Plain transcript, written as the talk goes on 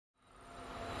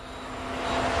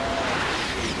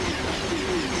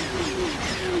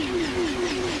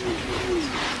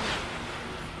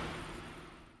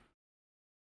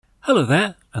Hello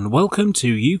there, and welcome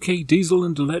to UK Diesel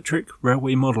and Electric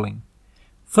Railway Modelling.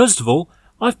 First of all,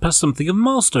 I've passed something of a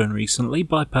milestone recently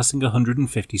by passing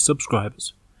 150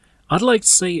 subscribers. I'd like to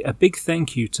say a big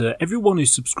thank you to everyone who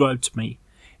subscribed to me.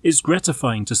 It's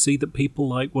gratifying to see that people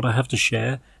like what I have to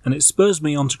share, and it spurs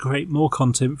me on to create more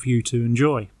content for you to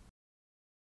enjoy.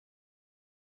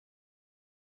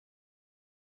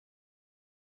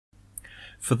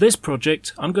 For this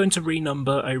project, I'm going to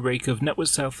renumber a rake of Network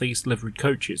SouthEast liveried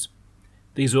coaches.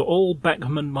 These are all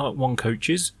Mk1 Mk1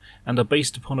 coaches and are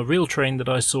based upon a real train that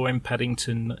I saw in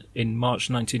Paddington in March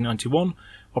 1991,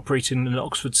 operating in an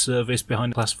Oxford service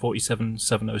behind Class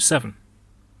 47-707.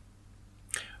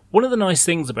 One of the nice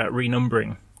things about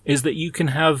renumbering is that you can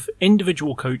have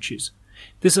individual coaches.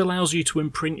 This allows you to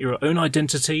imprint your own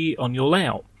identity on your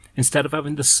layout instead of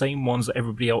having the same ones that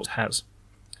everybody else has.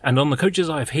 And on the coaches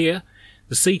I have here,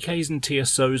 the CKs and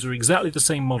TSOs are exactly the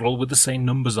same model with the same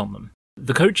numbers on them.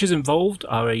 The coaches involved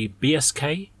are a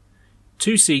BSK,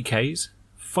 2 CKs,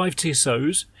 5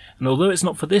 TSOs, and although it's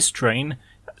not for this train,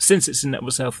 since it's in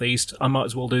Network SouthEast, I might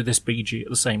as well do this BG at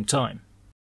the same time.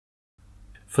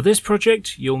 For this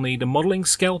project, you'll need a modelling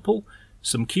scalpel,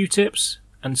 some Q-tips,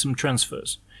 and some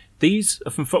transfers. These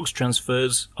are from Fox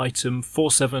Transfers, item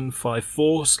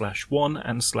 4754/1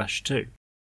 and /2.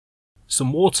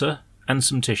 Some water and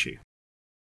some tissue.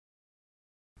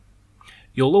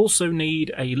 You'll also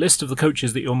need a list of the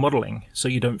coaches that you're modelling, so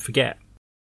you don't forget.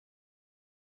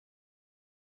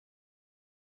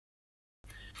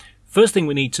 First thing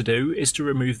we need to do is to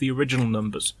remove the original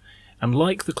numbers, and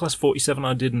like the Class 47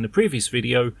 I did in the previous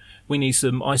video, we need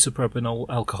some isopropanol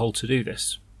alcohol to do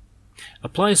this.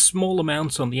 Apply a small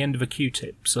amount on the end of a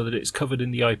Q-tip so that it's covered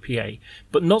in the IPA,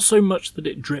 but not so much that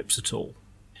it drips at all.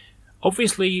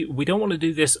 Obviously, we don't want to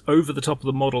do this over the top of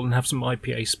the model and have some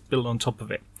IPA spill on top of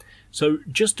it. So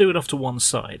just do it off to one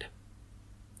side.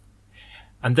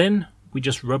 And then we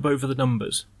just rub over the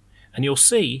numbers. And you'll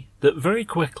see that very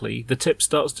quickly the tip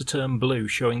starts to turn blue,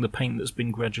 showing the paint that's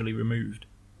been gradually removed.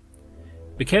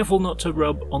 Be careful not to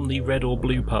rub on the red or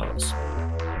blue parts.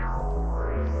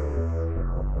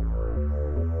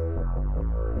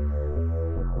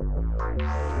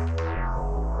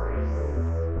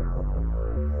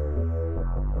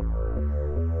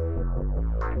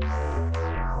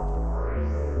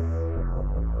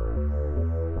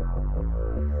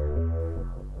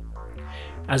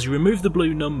 As you remove the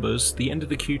blue numbers, the end of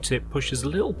the Q-tip pushes a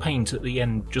little paint at the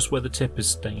end just where the tip is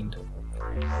stained.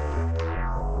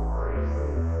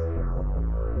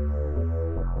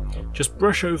 Just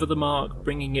brush over the mark,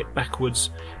 bringing it backwards,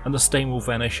 and the stain will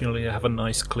vanish and you'll have a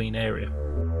nice clean area.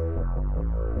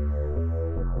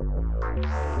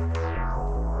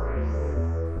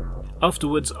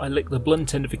 Afterwards, I lick the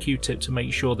blunt end of a Q-tip to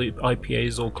make sure the IPA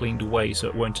is all cleaned away so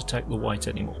it won't attack the white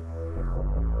anymore.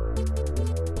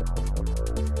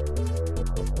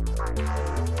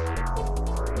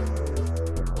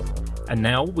 And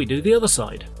now we do the other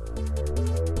side.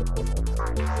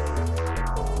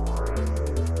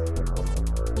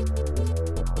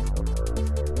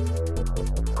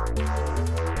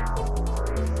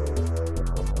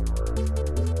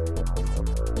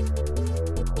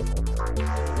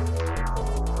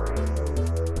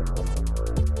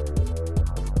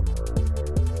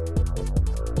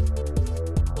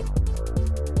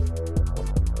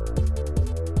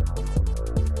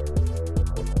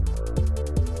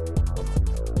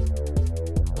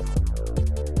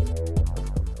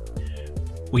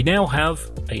 We now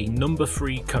have a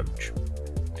number-free coach.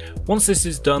 Once this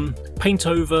is done, paint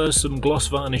over some gloss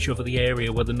varnish over the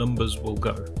area where the numbers will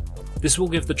go. This will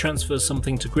give the transfers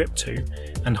something to grip to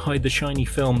and hide the shiny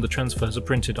film the transfers are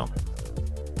printed on.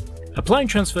 Applying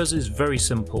transfers is very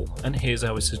simple, and here's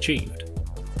how it's achieved.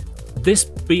 This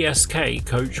BSK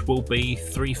coach will be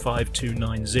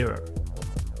 35290.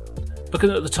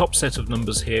 Looking at the top set of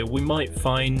numbers here, we might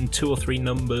find 2 or 3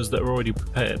 numbers that are already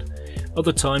prepared.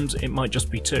 Other times it might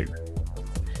just be 2.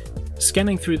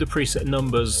 Scanning through the preset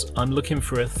numbers, I'm looking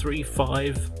for a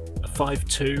 35, a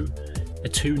 52, a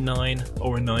 29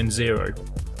 or a 90.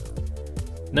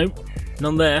 Nope,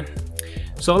 none there,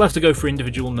 so I'll have to go for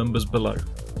individual numbers below.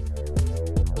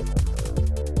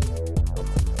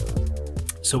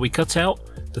 So we cut out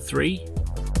the 3,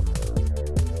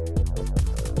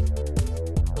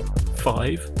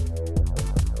 5,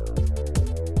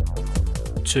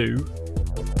 2,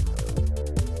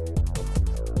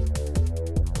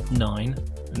 9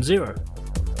 and 0.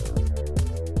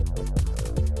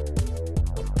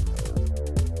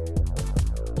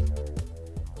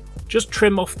 Just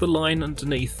trim off the line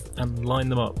underneath and line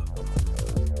them up.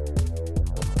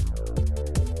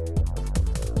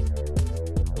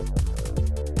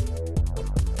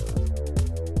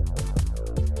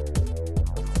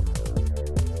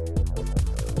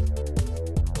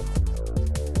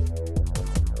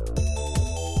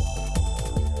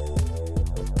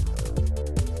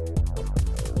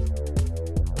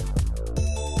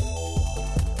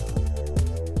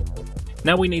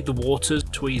 Now we need the water,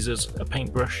 tweezers, a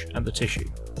paintbrush and the tissue.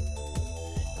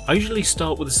 I usually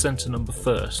start with the centre number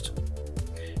first.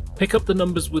 Pick up the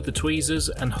numbers with the tweezers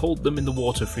and hold them in the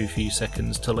water for a few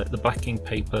seconds to let the backing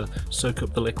paper soak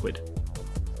up the liquid.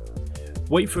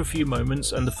 Wait for a few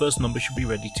moments and the first number should be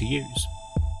ready to use.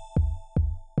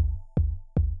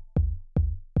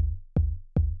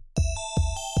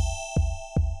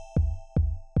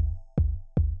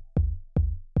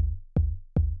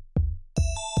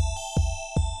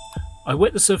 I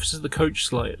wet the surface of the coach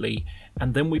slightly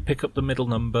and then we pick up the middle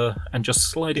number and just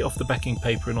slide it off the backing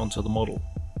paper and onto the model.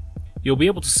 You'll be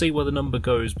able to see where the number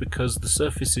goes because the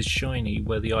surface is shiny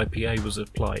where the IPA was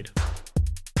applied.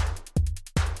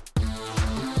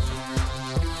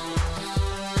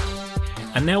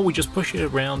 And now we just push it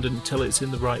around until it's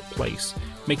in the right place,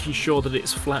 making sure that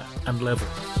it's flat and level.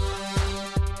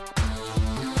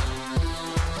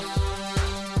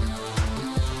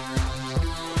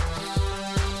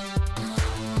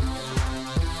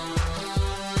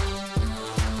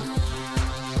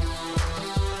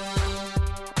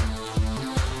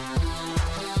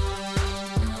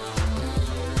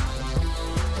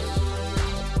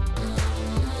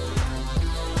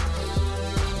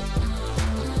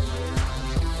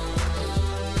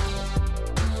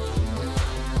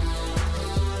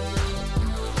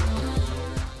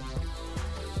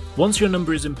 Once your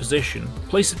number is in position,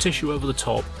 place the tissue over the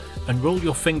top and roll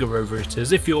your finger over it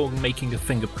as if you're making a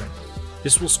fingerprint.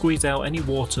 This will squeeze out any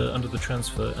water under the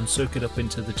transfer and soak it up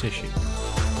into the tissue.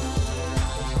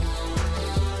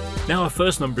 Now our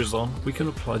first number is on, we can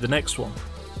apply the next one.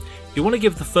 You want to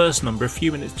give the first number a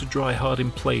few minutes to dry hard in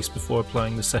place before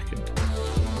applying the second.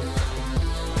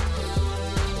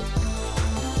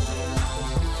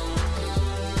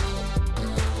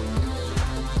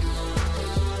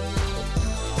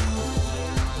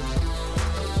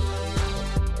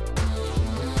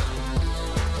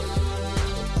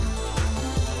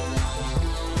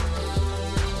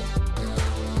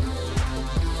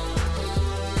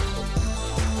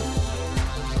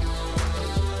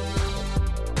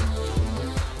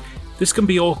 This can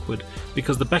be awkward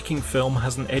because the backing film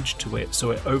has an edge to it so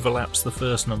it overlaps the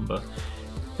first number,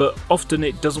 but often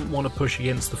it doesn't want to push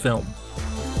against the film.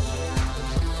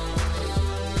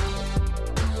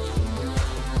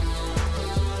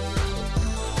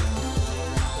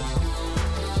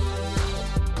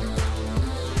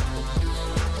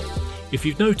 If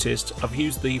you've noticed, I've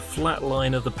used the flat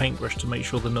line of the paintbrush to make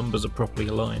sure the numbers are properly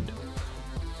aligned.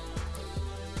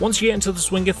 Once you get into the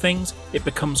swing of things, it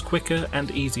becomes quicker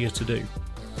and easier to do.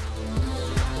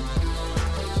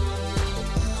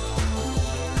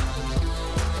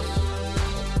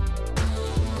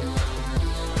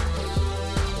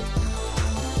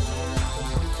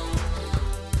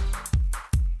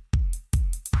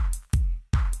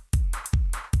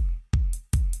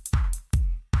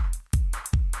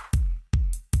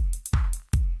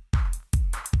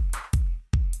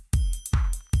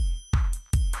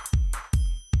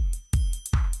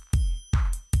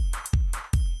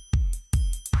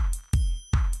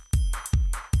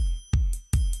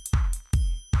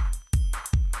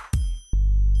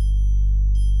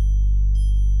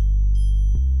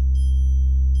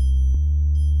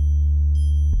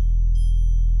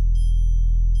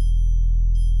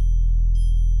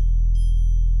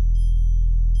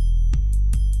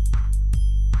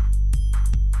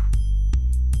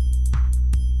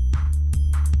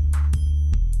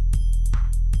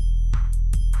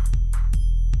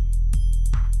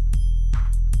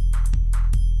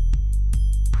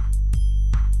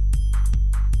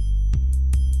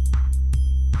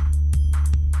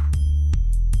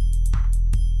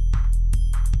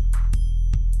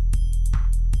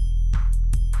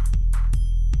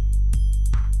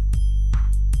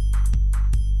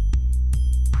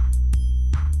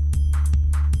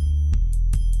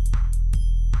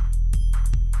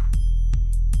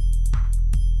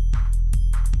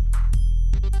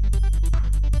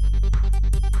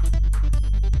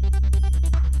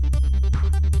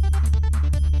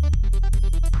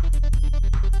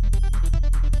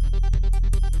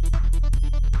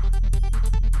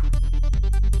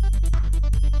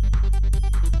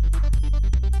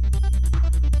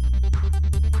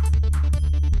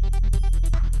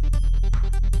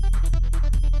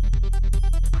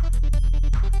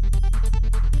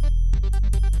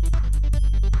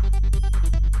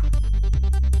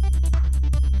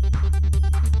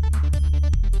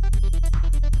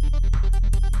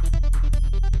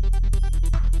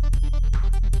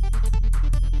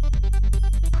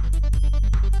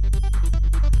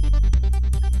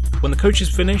 When the coach is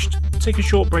finished, take a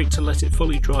short break to let it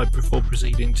fully dry before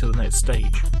proceeding to the next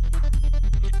stage.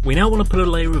 We now want to put a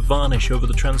layer of varnish over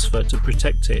the transfer to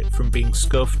protect it from being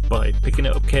scuffed by picking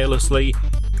it up carelessly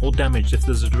or damaged if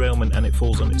there's a derailment and it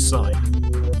falls on its side.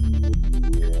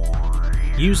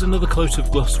 Use another coat of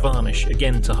gloss varnish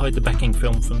again to hide the backing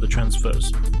film from the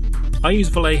transfers. I use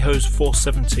Vallejo's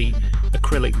 470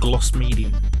 acrylic gloss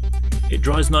medium. It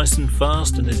dries nice and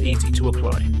fast and is easy to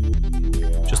apply.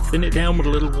 Just thin it down with a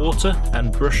little water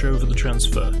and brush over the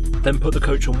transfer, then put the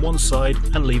coach on one side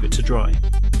and leave it to dry.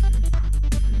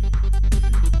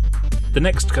 The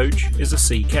next coach is a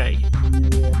CK.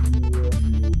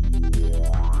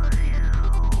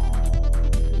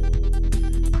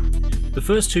 The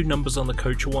first two numbers on the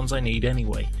coach are ones I need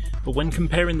anyway, but when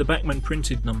comparing the Bachmann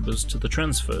printed numbers to the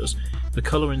transfers, the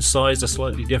colour and size are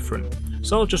slightly different,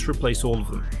 so I'll just replace all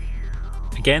of them.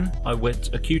 Again, I wet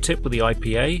a Q-tip with the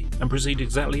IPA and proceed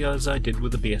exactly as I did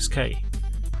with the BSK.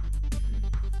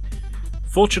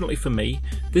 Fortunately for me,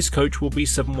 this coach will be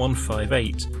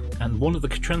 7158, and one of the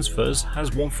transfers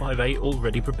has 158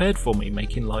 already prepared for me,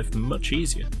 making life much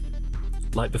easier.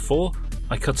 Like before,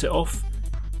 I cut it off,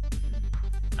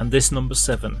 and this number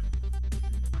 7.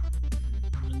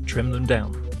 Trim them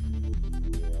down.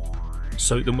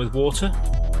 Soak them with water.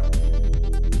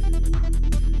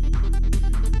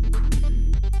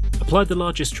 Apply the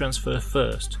largest transfer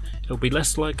first. It will be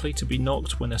less likely to be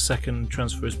knocked when a second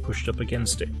transfer is pushed up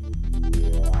against it.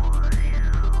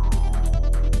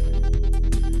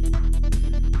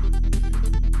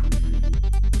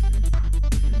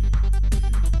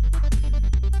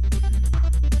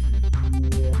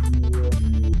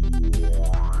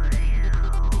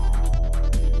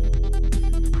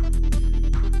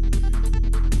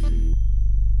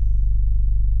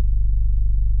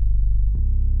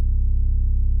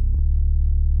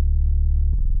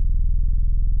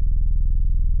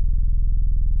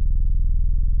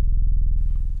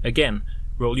 Again,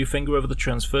 roll your finger over the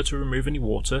transfer to remove any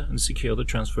water and secure the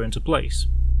transfer into place.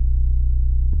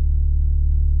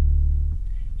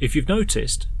 If you've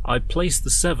noticed, I placed the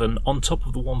 7 on top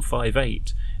of the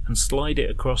 158 and slide it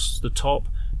across the top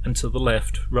and to the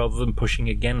left rather than pushing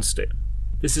against it.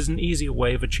 This is an easier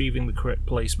way of achieving the correct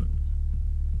placement.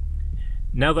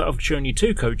 Now that I've shown you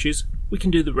 2 coaches, we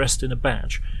can do the rest in a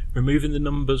batch, removing the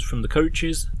numbers from the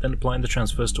coaches, then applying the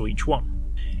transfers to each one.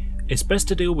 It's best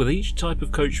to deal with each type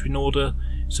of coach in order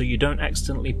so you don't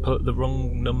accidentally put the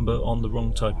wrong number on the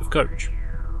wrong type of coach.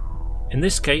 In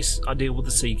this case, I deal with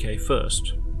the CK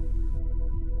first.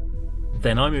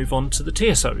 Then I move on to the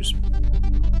TSOs.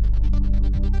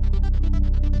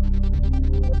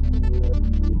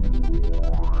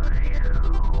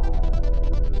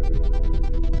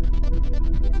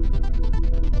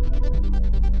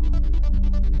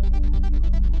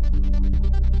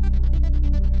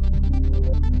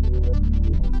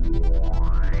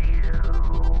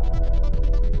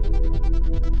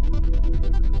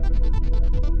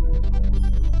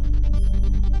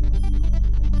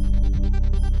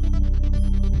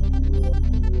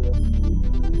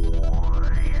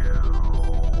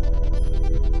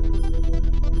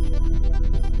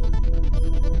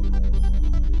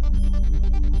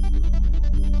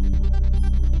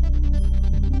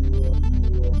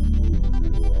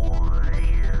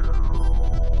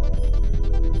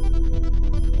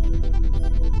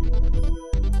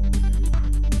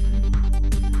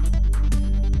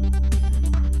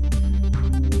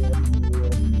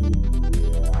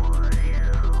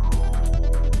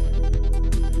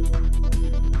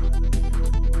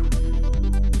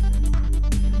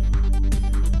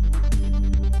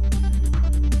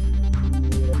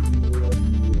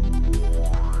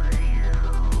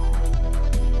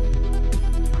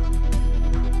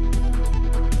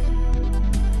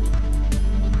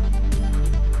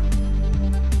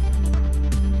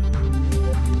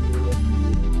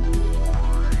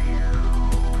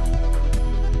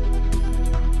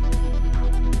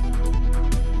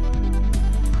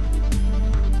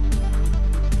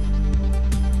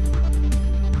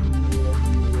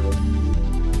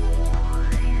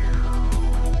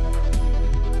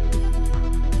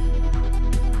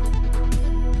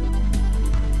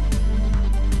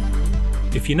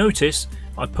 If you notice,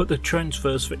 I put the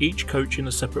transfers for each coach in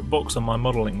a separate box on my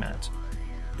modelling mat.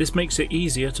 This makes it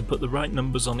easier to put the right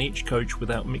numbers on each coach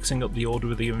without mixing up the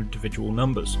order of the individual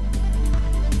numbers.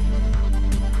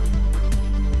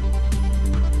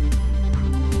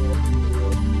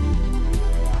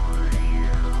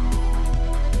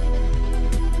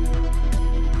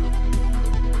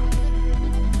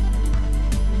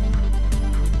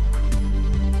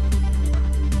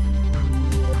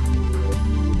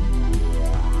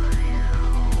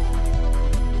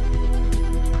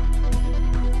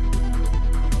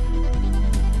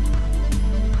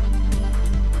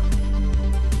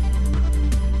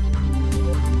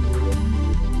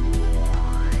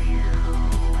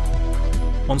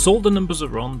 Once all the numbers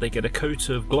are on, they get a coat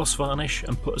of gloss varnish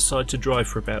and put aside to dry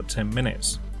for about 10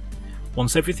 minutes.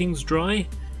 Once everything's dry,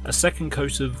 a second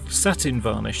coat of satin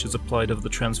varnish is applied over the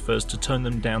transfers to tone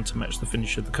them down to match the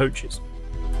finish of the coaches.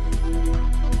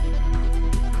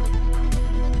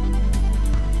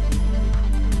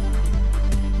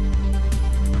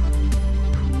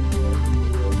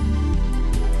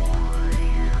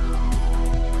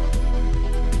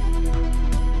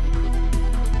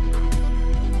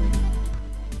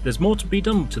 There's more to be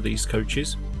done to these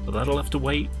coaches, but that'll have to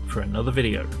wait for another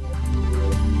video.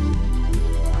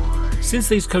 Since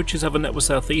these coaches have a Network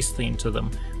SouthEast theme to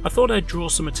them, I thought I'd draw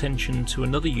some attention to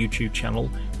another YouTube channel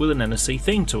with an NSE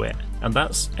theme to it, and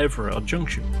that's Everard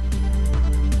Junction.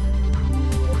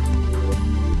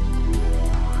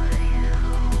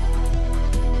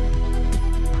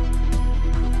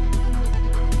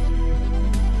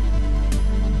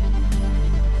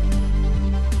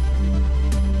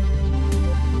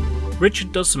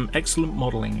 Richard does some excellent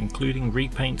modelling, including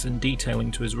repaints and detailing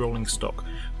to his rolling stock,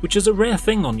 which is a rare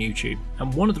thing on YouTube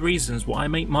and one of the reasons why I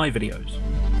make my videos.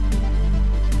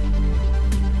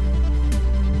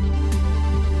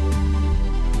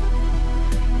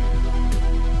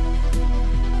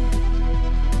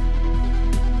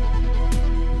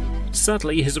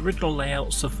 Sadly, his original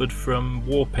layout suffered from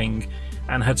warping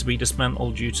and had to be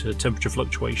dismantled due to temperature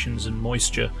fluctuations and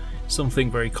moisture, something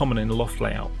very common in a loft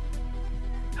layout.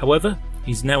 However,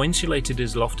 he's now insulated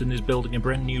his loft and is building a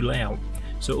brand new layout,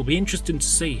 so it will be interesting to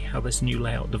see how this new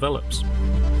layout develops.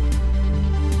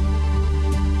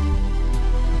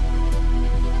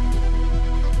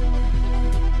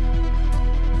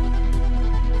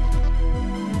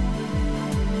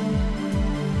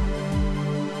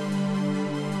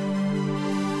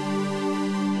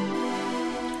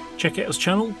 Check out his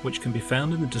channel, which can be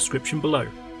found in the description below.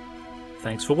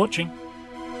 Thanks for watching.